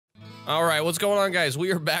All right, what's going on, guys?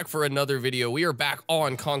 We are back for another video. We are back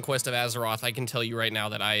on Conquest of Azeroth. I can tell you right now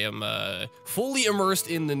that I am fully immersed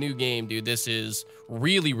in the new game, dude. This is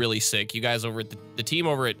really, really sick. You guys over at the team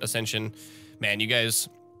over at Ascension, man, you've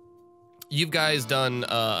guys done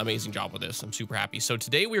an amazing job with this. I'm super happy. So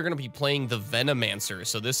today we're going to be playing the Venomancer.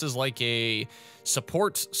 So this is like a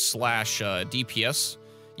support slash DPS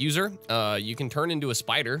user. You can turn into a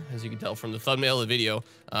spider, as you can tell from the thumbnail of the video.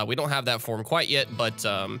 We don't have that form quite yet, but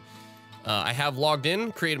I have logged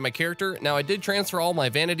in, created my character. Now, I did transfer all my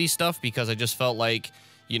vanity stuff because I just felt like,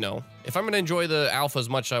 you know, if I'm going to enjoy the alpha as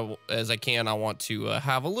much as I can, I want to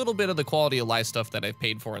have a little bit of the quality of life stuff that I've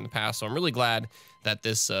paid for in the past. So I'm really glad that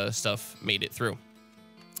this stuff made it through.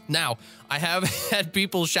 Now, I have had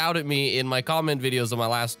people shout at me in my comments in my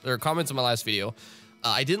last video.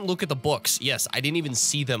 I didn't look at the books. Yes, I didn't even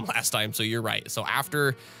see them last time, so you're right. So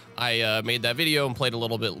after I made that video and played a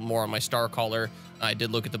little bit more on my star caller, I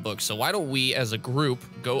did look at the book. So why don't we, as a group,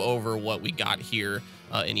 go over what we got here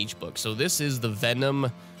in each book? So this is the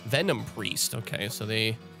Venom Priest. Okay, so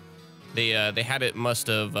they had it must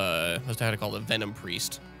have had it called a Venom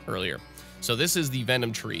Priest earlier. So this is the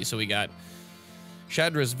Venom tree. So we got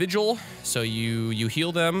Shadra's Vigil. So you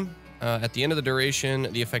heal them. At the end of the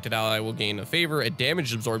duration, the affected ally will gain a favor, a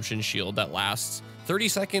damage absorption shield that lasts 30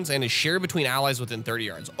 seconds and is shared between allies within 30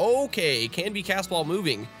 yards. Okay, can be cast while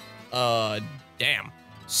moving. Damn.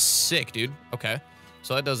 Sick, dude. Okay.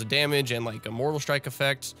 So that does a damage and like a mortal strike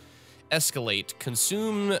effect. Escalate.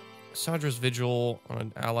 Consume Shadra's Vigil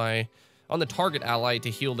on the target ally to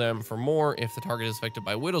heal them for more if the target is affected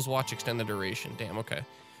by Widow's Watch. Extend the duration. Damn, okay.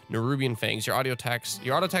 Nerubian Fangs. Your auto attacks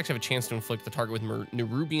have a chance to inflict the target with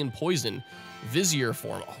Nerubian Poison. Vizier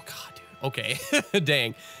form. Oh, God, dude. Okay.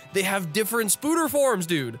 Dang. They have different Spooder forms,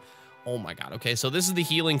 dude. Oh, my God. Okay, so this is the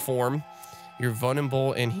healing form. You're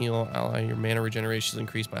vulnerable and heal ally. Your mana regeneration is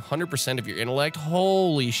increased by 100% of your intellect.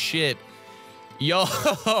 Holy shit. Yo.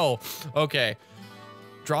 Okay.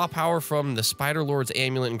 Draw power from the Spider Lord's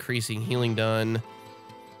Amulet, increasing healing done.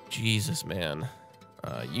 Jesus, man.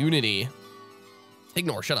 Unity.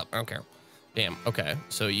 Ignore, shut up, I don't care. Damn, okay.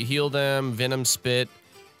 So you heal them, Venom Spit,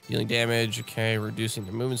 dealing damage, okay, reducing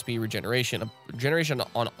their movement speed, regeneration. Regeneration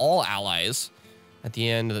on all allies. At the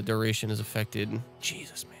end, the duration is affected.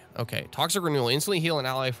 Jesus, man. Okay, Toxic Renewal. Instantly heal an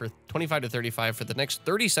ally for 25 to 35. For the next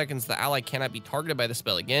 30 seconds, the ally cannot be targeted by the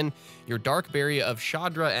spell again. Your Dark Barrier of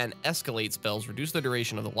Chandra and Escalate spells reduce the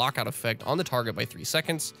duration of the lockout effect on the target by 3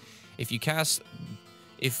 seconds. If you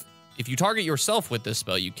target yourself with this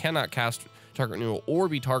spell, you cannot cast Target Renewal or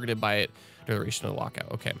be targeted by it duration of the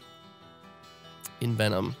lockout. Okay. In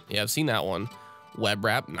Venom. Yeah, I've seen that one. Web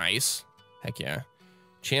Wrap. Nice. Heck yeah.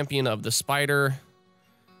 Champion of the Spider.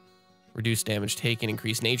 Reduce damage taken.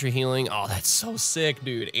 Increase nature healing. Oh, that's so sick,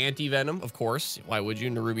 dude. Anti-Venom, of course. Why would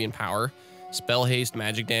you? Nerubian Power. Spell Haste.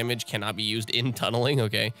 Magic damage. Cannot be used in tunneling.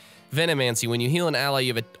 Okay. Venomancy. When you heal an ally,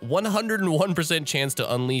 you have a 101% chance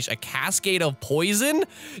to unleash a cascade of poison.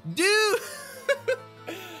 Dude!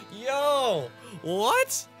 Yo,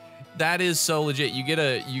 what? That is so legit. You get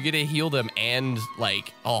to heal them and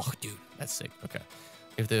like, oh, dude, that's sick.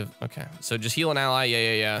 Okay, okay, so just heal an ally.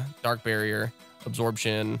 Yeah. Dark Barrier,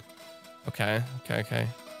 Absorption. Okay.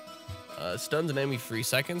 Stuns an enemy for 3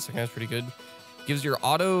 seconds. Okay, that's pretty good. Gives your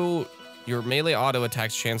melee auto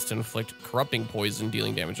attacks chance to inflict corrupting poison,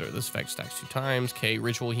 dealing damage. This effect stacks 2 times. Okay,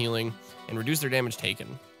 ritual healing and reduce their damage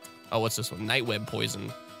taken. Oh, what's this one? Nightweb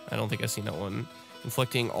Poison. I don't think I've seen that one.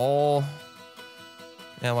 Inflicting all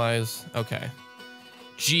allies. Okay.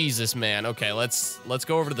 Jesus, man. Okay, let's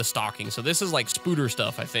go over to the stalking. So this is like Spooder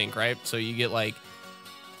stuff, I think, right? So you get like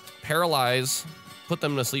paralyze, put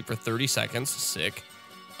them to sleep for 30 seconds. Sick.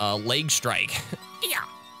 Leg strike. Yeah.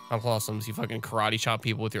 How awesome. You fucking karate chop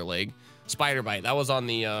people with your leg. Spider bite. That was on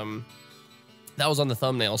the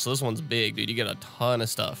thumbnail. So this one's big, dude. You get a ton of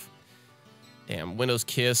stuff. Damn, Window's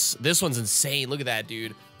Kiss. This one's insane. Look at that,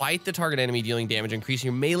 dude. Bite the target enemy, dealing damage, increasing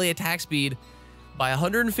your melee attack speed by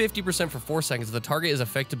 150% for 4 seconds. If the target is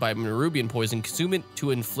affected by Nerubian Poison, consume it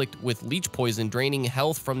to inflict with Leech Poison, draining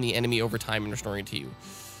health from the enemy over time and restoring it to you.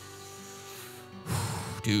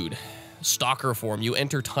 Dude. Stalker form. You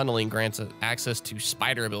enter tunneling, grants access to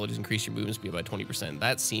spider abilities, increase your movement speed by 20%.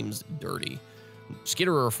 That seems dirty.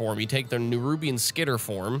 Skitterer form. You take the Nerubian Skitter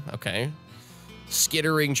form. Okay.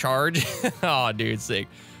 Skittering charge. Oh, dude, sick.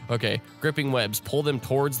 Okay, gripping webs. Pull them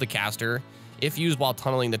towards the caster. If used while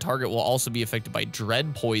tunneling, the target will also be affected by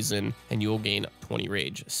dread poison, and you will gain 20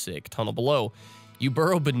 rage. Sick. Tunnel below. You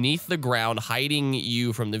burrow beneath the ground, hiding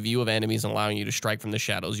you from the view of enemies and allowing you to strike from the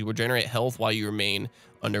shadows. You will generate health while you remain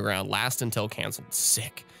underground. Last until canceled.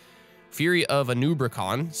 Sick. Fury of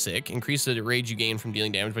Anubricon, sick. Increase the rage you gain from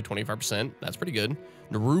dealing damage by 25%. That's pretty good.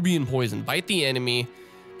 Nerubian Poison, bite the enemy,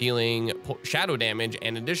 dealing shadow damage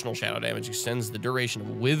and additional shadow damage. Extends the duration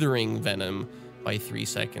of Withering Venom by 3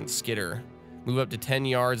 seconds. Skitter, move up to 10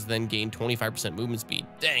 yards, then gain 25% movement speed.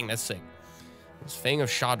 Dang, that's sick. This Fang of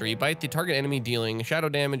Chaudry, bite the target enemy, dealing shadow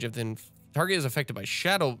damage. If the target is affected by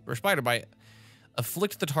shadow or spider bite,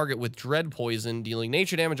 afflict the target with Dread Poison, dealing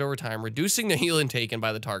nature damage over time, reducing the healing taken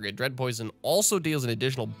by the target. Dread Poison also deals an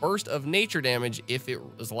additional burst of nature damage if it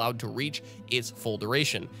is allowed to reach its full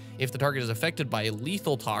duration. If the target is affected by a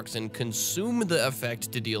lethal toxin, consume the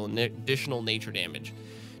effect to deal an additional nature damage.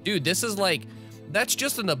 Dude, this is like, that's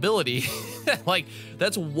just an ability. Like,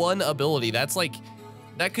 that's one ability. That's like,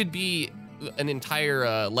 that could be an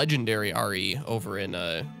entire legendary RE over in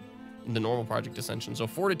the normal Project Ascension. So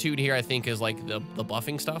Fortitude here, I think, is like the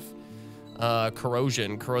buffing stuff.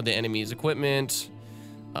 Corrosion, corrode the enemy's equipment.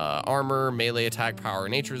 Armor, melee attack, power,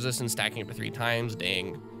 nature resistance, stacking up to 3 times.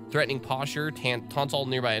 Dang. Threatening posture, taunts all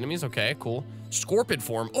nearby enemies. Okay, cool. Scorpid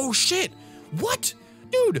form. Oh shit! What?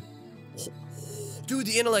 Dude! Dude,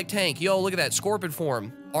 the intellect tank. Yo, look at that. Scorpid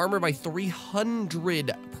form. Armor by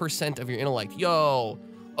 300% of your intellect. Yo.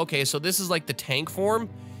 Okay, so this is like the tank form.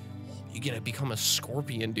 You gotta become a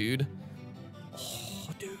scorpion, dude. Oh,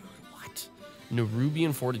 dude, what?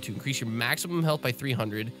 Nerubian Fortitude. Increase your maximum health by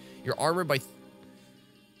 300. Your armor by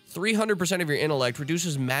 300% of your intellect.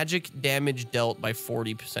 Reduces magic damage dealt by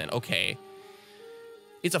 40%. Okay.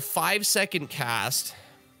 It's a 5-second cast.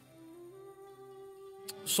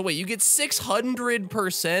 So wait, you get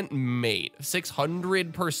 600%, mate.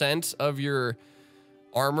 600% of your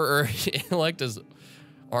armor or intellect is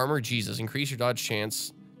armor. Jesus, increase your dodge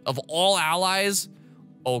chance of all allies,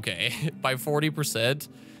 okay, by 40%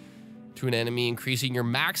 to an enemy, increasing your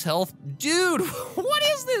max health. Dude, what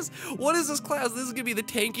is this? What is this class? This is gonna be the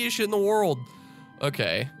tankiest in the world.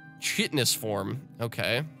 Okay, Chitness form,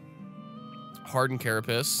 okay. Hardened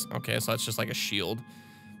Carapace, okay, so that's just like a shield.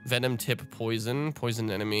 Venom tip poison, poison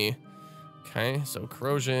enemy. Okay, so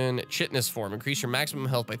corrosion, Chitness form, increase your maximum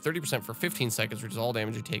health by 30% for 15 seconds, reduce all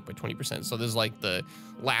damage you take by 20%. So this is like the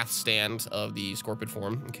last stand of the Scorpid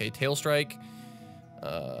form. Okay, Tail Strike,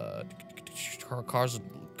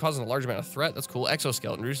 causing a large amount of threat. That's cool.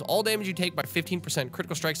 Exoskeleton, reduce all damage you take by 15%.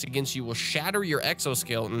 Critical strikes against you will shatter your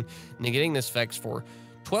exoskeleton, negating this effect for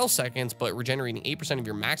 12 seconds, but regenerating 8% of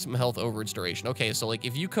your maximum health over its duration. Okay, so like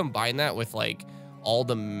if you combine that with like all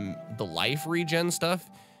the life regen stuff,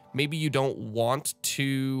 maybe you don't want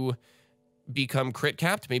to become crit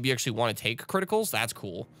capped. Maybe you actually want to take criticals. That's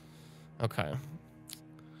cool. Okay.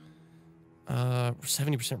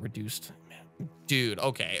 70% reduced. Man. Dude,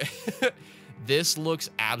 okay. This looks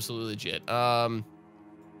absolutely legit. Damn.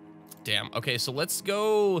 Okay, so let's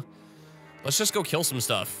just go kill some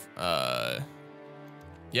stuff.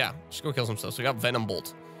 Yeah, just go kill some stuff. So we got Venom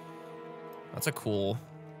Bolt. That's a cool...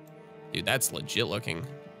 Dude, that's legit looking.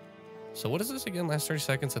 So what is this again? Last 30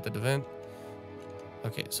 seconds at the event.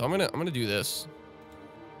 Okay, so I'm gonna do this.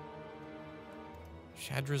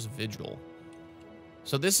 Shadra's Vigil.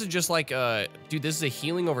 So this is just like dude, this is a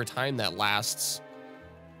healing over time that lasts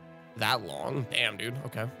that long. Damn, dude.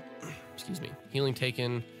 Okay. Excuse me. Healing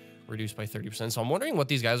taken, reduced by 30%. So I'm wondering what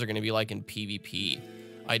these guys are gonna be like in PvP.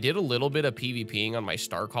 I did a little bit of PvPing on my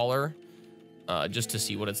Starcaller, just to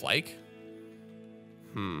see what it's like.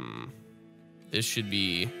 This should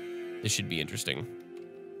be interesting.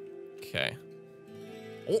 Okay.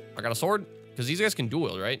 Oh, I got a sword. Because these guys can dual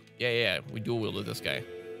wield, right? Yeah. We dual wielded this guy.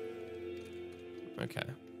 Okay.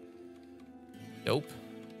 Dope.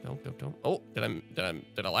 Oh, did I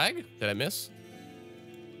lag? Did I miss?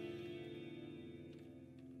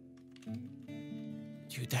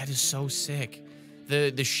 Dude, that is so sick.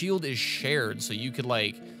 The shield is shared, so you could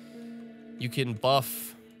like, you can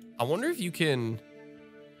buff. I wonder if you can.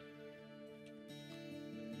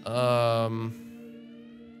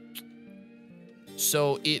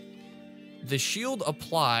 So the shield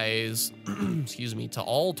applies, excuse me, to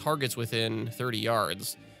all targets within 30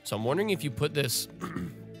 yards. So I'm wondering if you put this,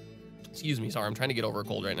 excuse me, sorry, I'm trying to get over a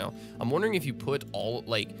cold right now. I'm wondering if you put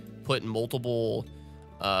multiple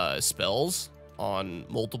spells on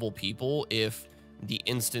multiple people, if the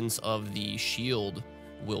instance of the shield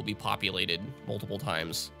will be populated multiple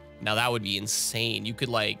times. Now that would be insane. You could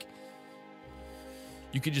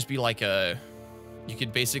just be like you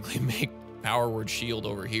could basically make Power Word Shield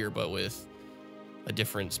over here, but with a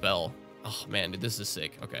different spell. Oh man, dude, this is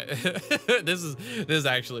sick. Okay. this is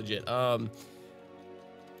actually legit. I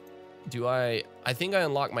think I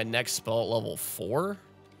unlocked my next spell at level 4,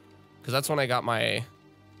 because that's when I got my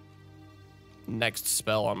next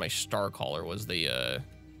spell on my Starcaller, was the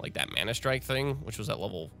like that mana strike thing, which was at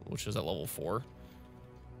level 4.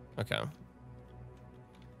 Okay.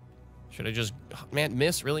 Should I just, man,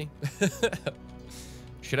 miss, really?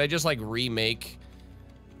 Should I just like remake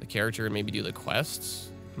the character and maybe do the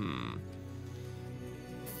quests? I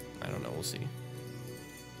don't know, we'll see.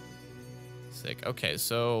 Sick. Okay,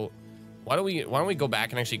 so why don't we go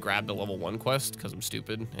back and actually grab the level 1 quest, because I'm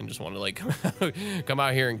stupid and just want to like come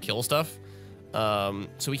out here and kill stuff. So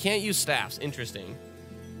we can't use staffs. Interesting.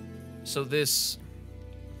 So this,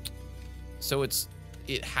 so it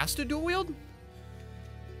has to dual wield?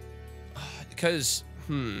 Because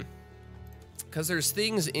there's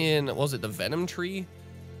things in, what was it, the venom tree?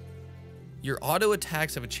 Your auto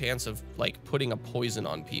attacks have a chance of like putting a poison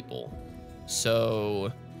on people.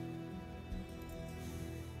 So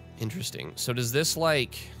interesting. So does this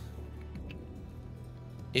like,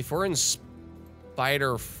 if we're in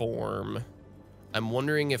spider form, I'm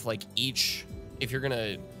wondering if like if you're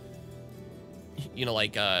gonna, you know,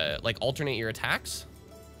 like alternate your attacks.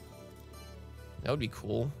 That would be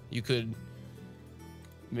cool. You could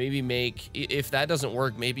maybe make, if that doesn't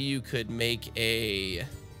work, maybe you could make a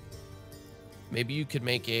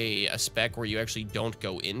spec where you actually don't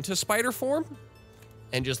go into spider form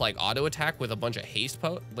and just like auto attack with a bunch of haste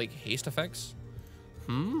effects.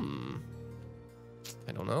 I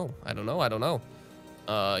don't know.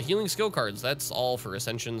 Healing skill cards, that's all for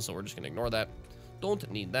Ascension, so we're just gonna ignore that. Don't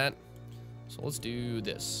need that. So let's do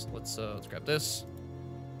this. Let's grab this.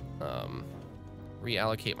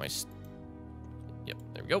 Reallocate my, yep,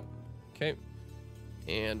 there we go. Okay.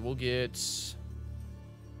 And we'll get,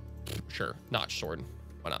 sure, notch sword.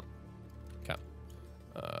 Why not? Okay.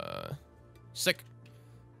 Sick.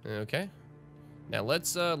 Okay. Now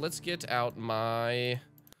let's get out my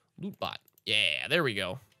loot bot. Yeah, there we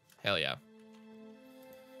go. Hell yeah.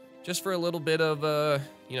 Just for a little bit of,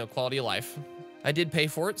 you know, quality of life. I did pay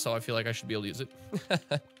for it, so I feel like I should be able to use it.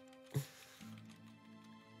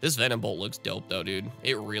 This Venom Bolt looks dope, though, dude.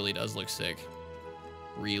 It really does look sick.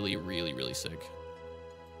 Really, really, really sick.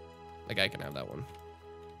 Like, I can have that one.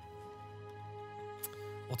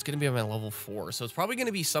 Well, it's going to be on my level 4, so it's probably going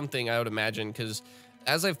to be something I would imagine, because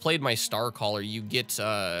as I've played my Star Caller, you get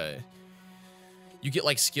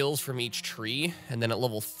like skills from each tree, and then at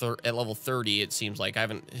level 30, it seems like I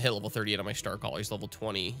haven't hit level 30 yet on my Star Caller. It's level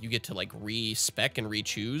 20. You get to like respec and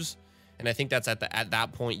re-choose, and I think that's at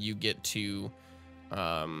that point you get to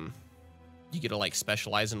like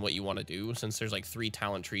specialize in what you want to do, since there's like 3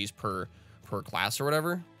 talent trees per class or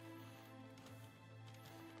whatever.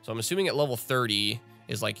 So I'm assuming at level 30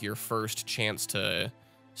 is like your first chance to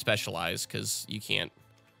specialize, because you can't,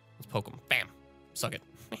 let's poke them, bam, suck it.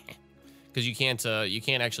 Because you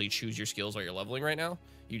can't actually choose your skills while you're leveling right now.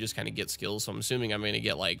 You just kind of get skills. So I'm assuming I'm going to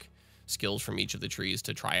get like skills from each of the trees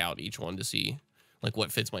to try out each one to see like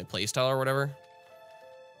what fits my playstyle or whatever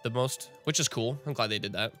the most, which is cool. I'm glad they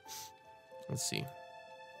did that. Let's see.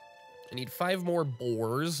 I need 5 more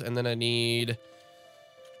boars, and then I need,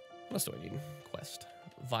 what else do I need? Quest.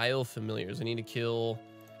 Vile familiars. I need to kill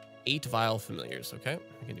 8 vile familiars. Okay,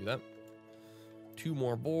 I can do that. 2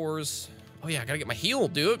 more boars. Oh yeah, I gotta get my heal,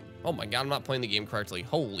 dude. Oh my god, I'm not playing the game correctly.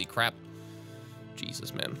 Holy crap.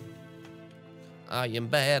 Jesus, man. I am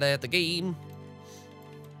bad at the game.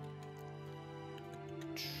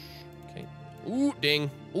 Okay. Ooh, ding.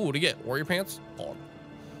 Ooh, what do you get? Warrior pants? Hold on.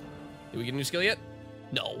 Did we get a new skill yet?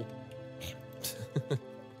 No.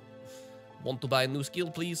 Want to buy a new skill,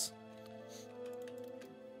 please?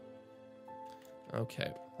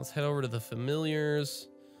 Okay, let's head over to the familiars.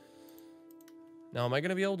 Now, am I going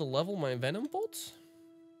to be able to level my Venom Bolts?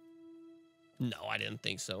 No, I didn't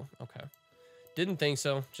think so. Okay. Didn't think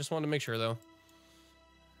so. Just wanted to make sure, though.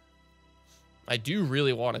 I do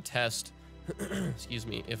really want to test, excuse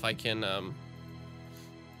me, if I can,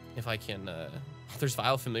 there's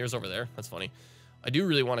Vile Familiars over there. That's funny. I do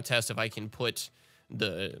really want to test if I can put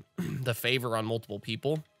the favor on multiple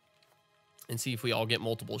people and see if we all get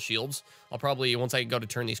multiple shields. I'll probably, once I go to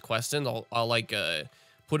turn these quests in, I'll like,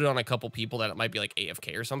 put it on a couple people that it might be like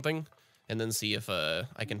AFK or something, and then see if I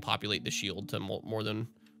can populate the shield to more than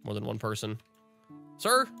one person.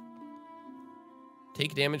 Sir,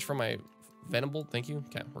 take damage from my Venom Bolt. Thank you.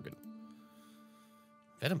 Okay, we're good.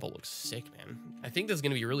 Venom Bolt looks sick, man. I think this is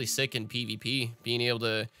gonna be really sick in PvP. Being able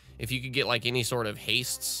to, if you could get like any sort of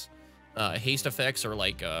haste effects or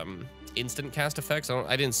like instant cast effects.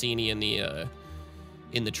 I didn't see any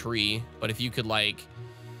in the tree, but if you could like.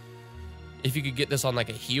 If you could get this on like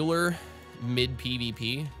a healer mid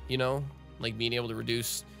PvP, you know, like being able to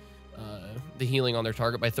reduce the healing on their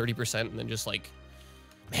target by 30%, and then just like,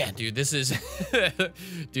 man, dude, this is,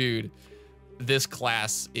 dude, this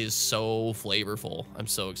class is so flavorful. I'm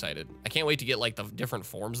so excited. I can't wait to get like the different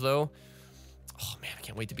forms though. Oh man, I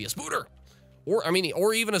can't wait to be a spooder. Or I mean,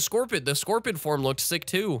 or even a scorpid. The scorpid form looked sick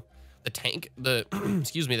too. The tank,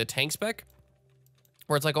 excuse me, the tank spec,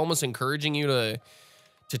 where it's like almost encouraging you to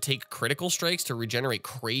take critical strikes to regenerate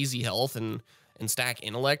crazy health and stack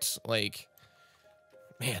intellect. Like,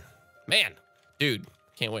 man, dude,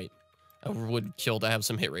 can't wait. I would kill to have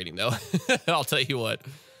some hit rating though. I'll tell you what.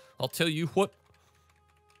 I'll tell you what.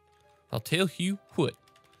 Okay,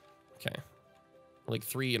 like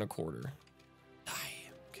 3 1/4. Die.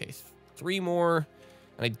 Okay, 3 more.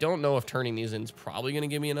 And I don't know if turning these in is probably going to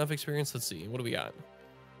give me enough experience. Let's see. What do we got?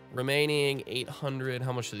 Remaining 800.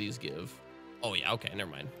 How much do these give? Oh, yeah. Okay,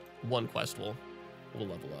 never mind. 1 quest will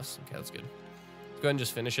level us. Okay, that's good. Let's go ahead and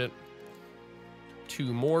just finish it.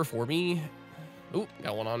 2 more for me. Ooh,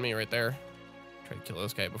 got one on me right there. Try to kill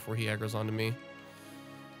this guy before he aggroes onto me.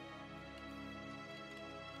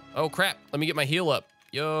 Oh, crap. Let me get my heal up.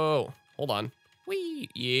 Yo. Hold on. Whee.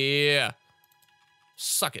 Yeah.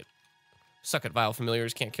 Suck it. Suck it, vile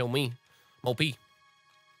familiars. Can't kill me. Mopey.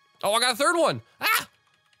 Oh, I got a 3rd one. Ah!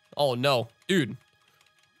 Oh, no. Dude.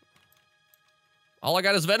 All I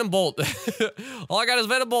got is Venom Bolt. All I got is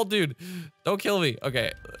Venom Bolt, dude. Don't kill me.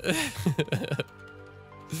 Okay.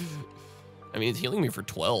 I mean, it's healing me for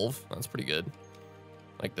 12. That's pretty good.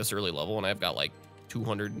 Like this early level, and I've got like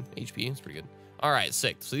 200 HP. It's pretty good. All right,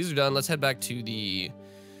 sick. So these are done. Let's head back to the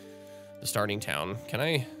starting town. Can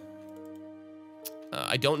I...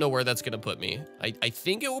 I don't know where that's gonna put me. I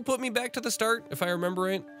think it will put me back to the start, if I remember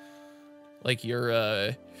right. Like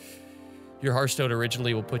your Hearthstone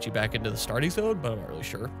originally will put you back into the starting zone, but I'm not really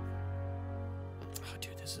sure. Oh,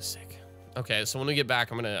 dude, this is sick. Okay, so when we get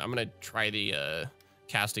back, I'm gonna try the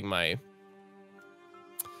casting my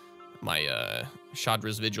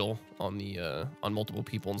Shadra's Vigil on the on multiple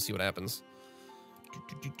people and see what happens.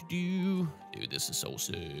 Dude, this is so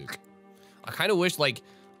sick. I kind of wish, like,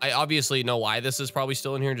 I obviously know why this is probably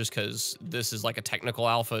still in here, just because this is like a technical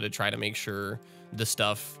alpha to try to make sure the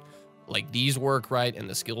stuff like these work right and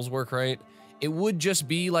the skills work right. It would just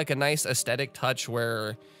be like a nice aesthetic touch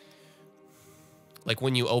where, like,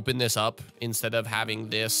 when you open this up, instead of having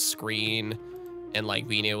this screen and like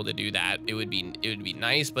being able to do that, it would be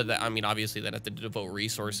nice. But I mean, obviously, then have to devote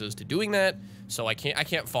resources to doing that. So I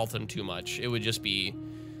can't fault them too much. It would just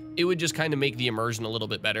kind of make the immersion a little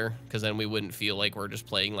bit better, because then we wouldn't feel like we're just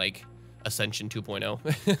playing like Ascension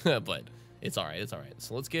 2.0. But it's all right. It's all right.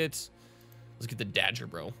 So let's get the Dagger,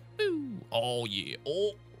 bro. Ooh. Oh yeah.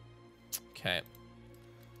 Oh. Okay.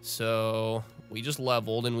 So we just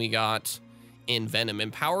leveled and we got Envenom.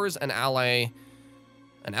 Empowers an ally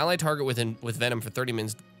target with Venom for 30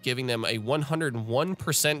 minutes, giving them a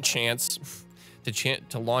 101% chance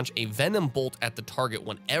to launch a Venom Bolt at the target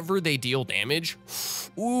whenever they deal damage.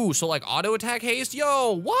 Ooh, so like auto attack haste?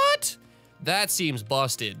 Yo, what? That seems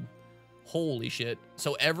busted. Holy shit.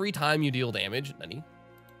 So every time you deal damage, Nani?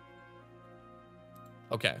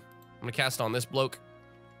 Okay, I'm gonna cast on this bloke.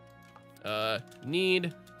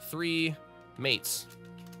 Need 3 mates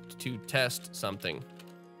to test something.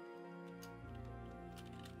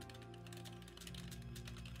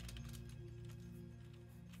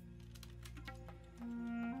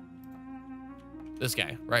 This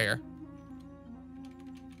guy, right here.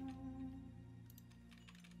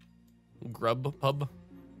 Grub pub.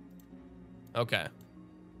 Okay.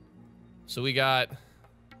 So we got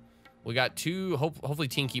 2, hopefully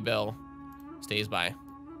Tinky Bell stays by.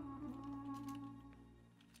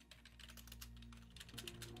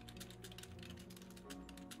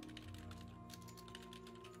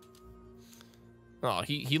 Oh,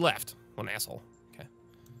 he left. What an asshole. Okay.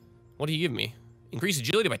 What did he give me? Increase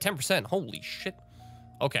agility by 10%. Holy shit.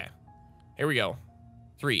 Okay. Here we go.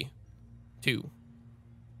 3, 2,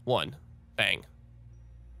 1. Bang.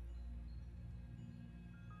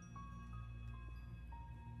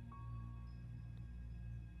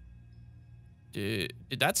 Did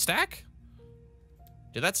that stack?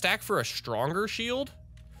 Did that stack for a stronger shield?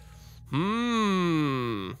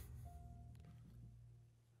 Need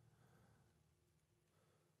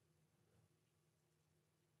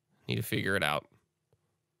to figure it out.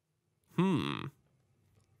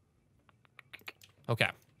 Okay.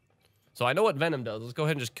 So I know what Venom does. Let's go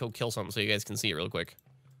ahead and just kill something so you guys can see it real quick.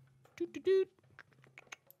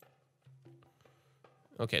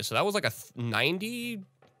 Okay, so that was like a 90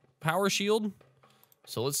 power shield.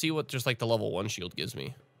 So let's see what just like the level 1 shield gives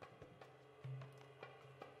me.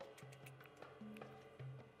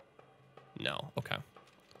 No, okay.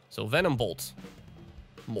 So Venom Bolt.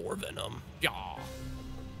 More Venom. Yeah.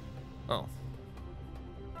 Oh.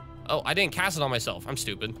 Oh, I didn't cast it on myself. I'm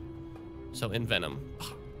stupid. So Envenom.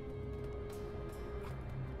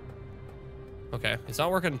 Okay, it's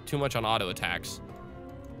not working too much on auto attacks.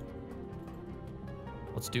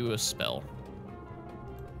 Let's do a spell.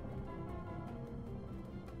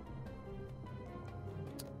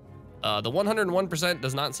 The 101%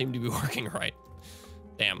 does not seem to be working right.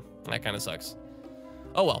 Damn, that kind of sucks.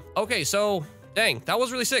 Oh well. Okay, so dang, that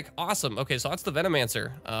was really sick. Awesome. Okay, so that's the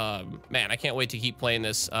Venomancer. Man, I can't wait to keep playing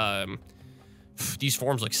this. These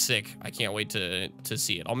forms look sick. I can't wait to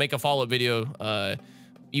see it. I'll make a follow-up video.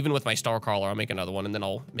 Even with my Starcaller, I'll make another one, and then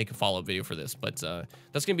I'll make a follow-up video for this. But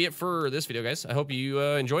that's gonna be it for this video, guys. I hope you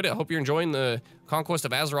enjoyed it. I hope you're enjoying the Conquest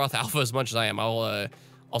of Azeroth alpha as much as I am.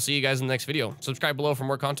 I'll see you guys in the next video. Subscribe below for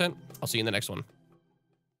more content. I'll see you in the next one.